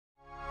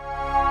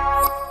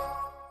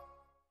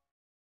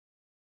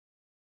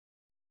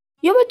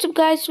Yo, what's up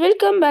guys,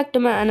 welcome back to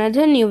my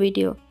another new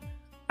video.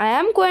 I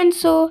am Gwen,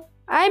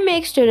 I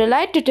make studio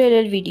light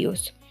tutorial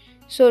videos.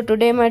 So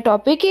today my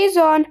topic is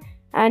on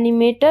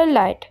animator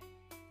light,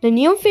 the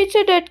new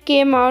feature that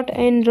came out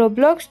in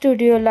Roblox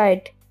Studio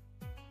Lite.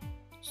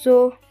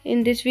 So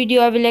in this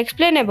video I will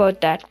explain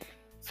about that.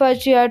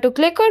 First you have to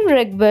click on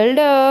rig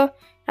builder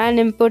and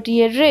import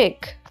a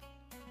rig.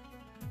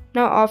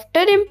 Now after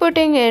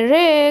importing a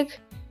rig,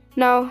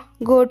 now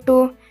go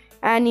to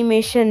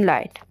animation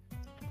light.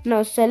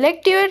 Now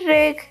select your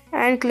rig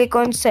and click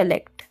on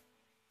select.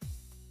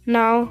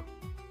 Now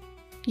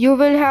you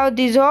will have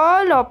these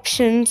all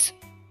options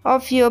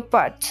of your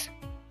parts.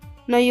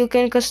 Now you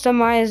can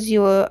customize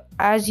your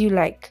as you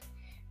like.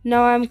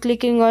 Now I'm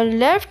clicking on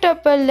left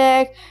upper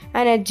leg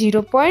and at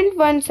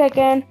 0.1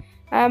 second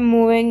I'm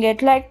moving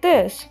it like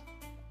this.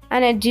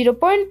 And at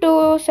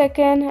 0.2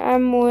 second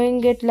I'm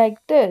moving it like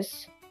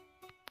this.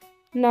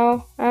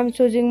 Now I'm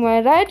choosing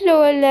my right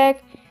lower leg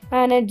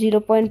and at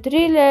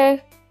 0.3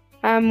 leg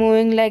I'm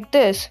moving like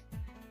this.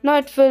 Now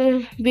it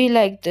will be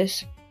like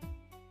this.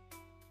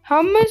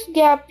 How much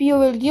gap you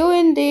will give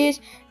in this,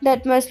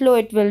 that much slow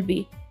it will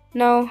be.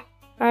 Now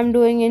I'm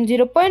doing in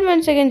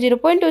 0.1 second,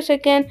 0.2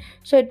 second,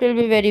 so it will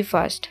be very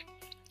fast.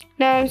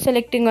 Now I'm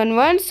selecting on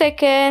 1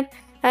 second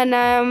and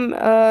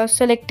I'm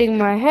selecting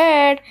my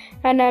head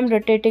and I'm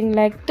rotating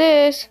like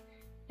this.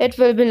 It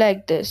will be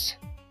like this.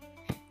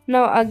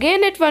 Now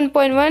again at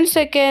 1.1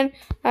 second,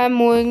 I'm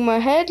moving my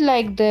head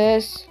like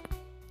this.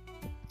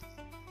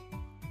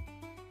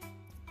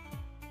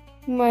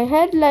 My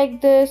head like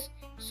this,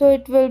 so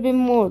it will be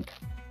moved.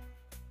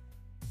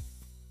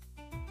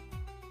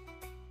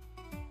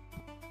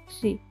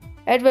 See,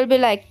 it will be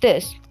like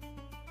this.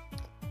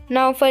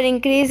 Now for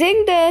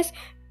increasing this,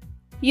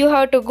 you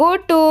have to go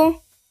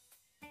to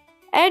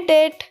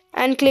edit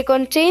and click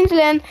on change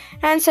length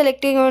and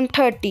selecting on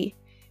 30.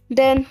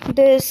 Then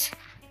this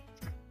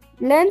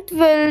length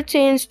will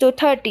change to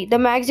 30. The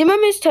maximum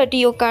is 30,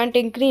 you can't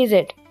increase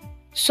it.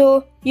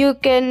 So you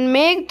can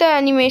make the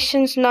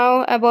animations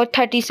now about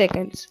 30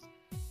 seconds.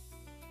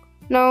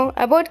 Now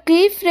about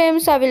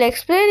keyframes I will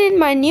explain in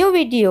my new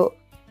video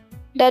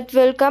that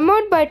will come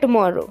out by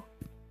tomorrow.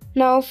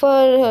 Now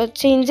for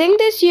changing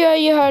this here,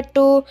 you have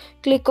to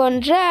click on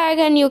drag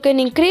and you can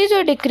increase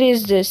or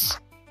decrease this.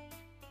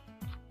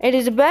 It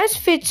is the best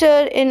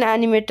feature in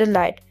animator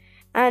light.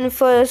 And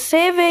for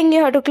saving,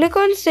 you have to click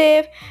on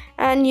save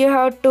and you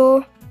have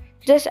to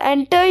just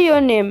enter your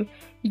name.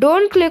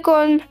 Don't click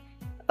on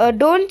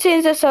don't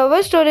change the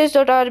server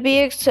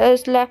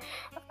storage.rbx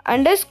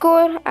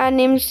underscore and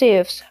name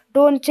saves.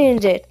 Don't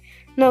change it.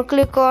 Now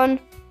click on,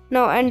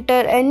 now enter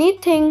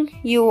anything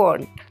you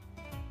want.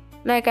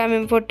 Like I'm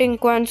importing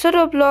Quanso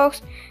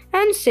Roblox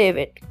and save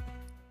it.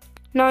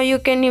 Now you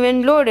can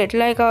even load it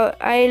like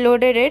I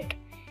loaded it.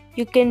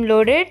 You can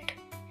load it.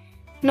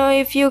 Now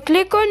if you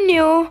click on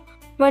new,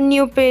 one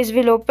new page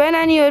will open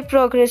and your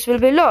progress will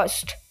be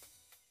lost.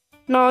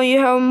 Now you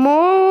have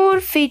more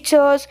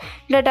features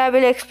that I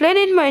will explain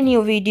in my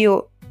new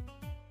video.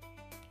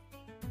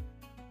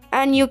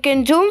 And you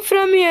can zoom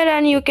from here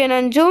and you can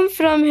unzoom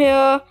from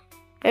here.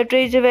 It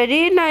is a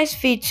very nice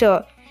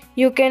feature.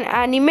 You can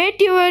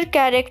animate your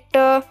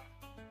character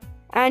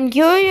and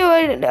give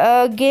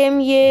your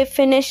game a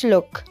finished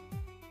look.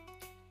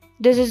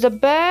 This is the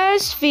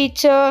best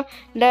feature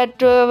that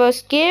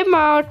came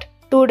out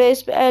 2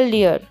 days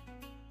earlier.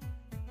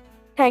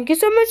 Thank you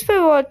so much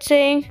for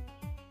watching.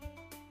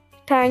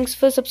 Thanks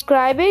for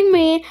subscribing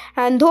me,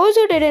 and those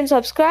who didn't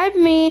subscribe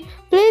me,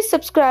 please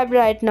subscribe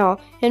right now.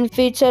 In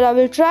future I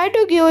will try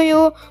to give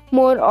you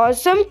more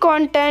awesome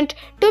content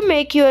to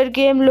make your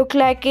game look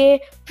like a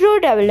pro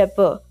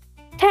developer.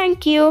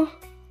 Thank you.